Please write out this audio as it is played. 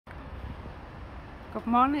Good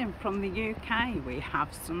morning from the UK. We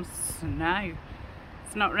have some snow.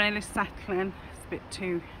 It's not really settling, it's a bit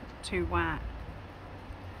too wet.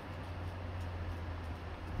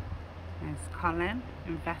 There's Colin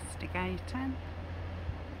investigating.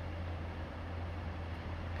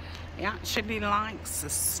 He actually likes the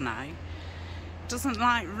snow. Doesn't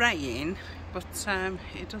like rain, but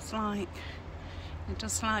he does like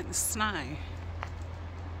the snow.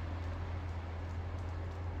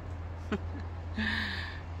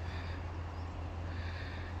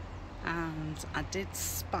 And I did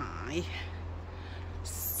spy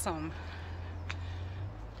some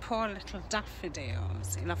poor little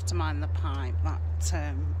daffodils. You'll have to mind the pipe that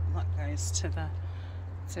goes to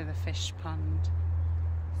the fish pond.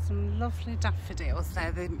 Some lovely daffodils.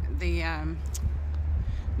 They're the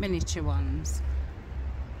miniature ones.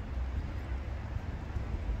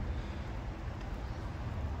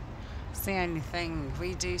 It's the only thing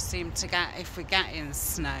we do seem to get, if we get in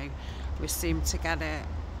snow, we seem to get it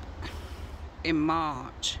in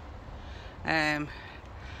March. And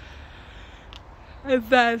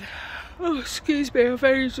then, oh excuse me, I've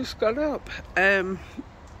only just got up. There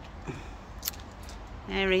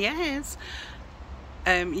he is.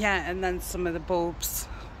 Yeah, and then some of the bulbs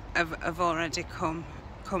have already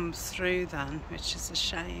come through then, which is a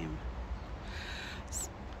shame.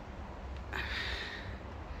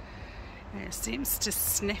 It seems to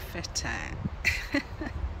sniff at it.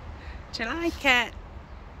 Do you like it?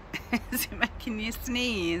 Is it making you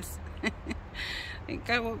sneeze? It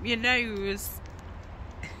go up your nose.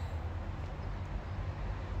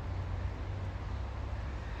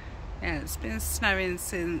 Yeah, it's been snowing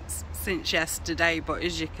since yesterday, but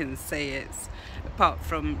as you can see, it's apart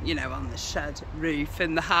from, you know, on the shed roof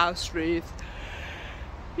and the house roof,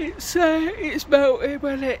 it's melting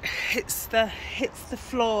when it hits the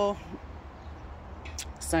floor.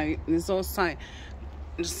 So there's also,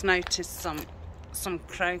 just noticed some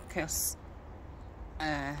crocus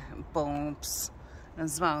bulbs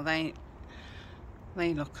as well. They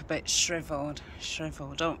look a bit shriveled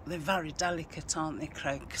up. They're very delicate, aren't they,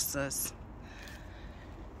 crocuses?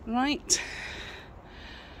 Right,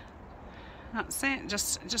 that's it.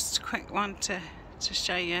 Just a quick one to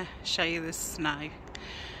show you the snow.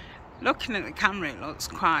 Looking at the camera, it looks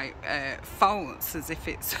quite false, as if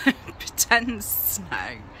it's pretend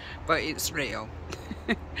snow, but it's real.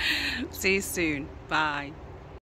 See you soon. Bye.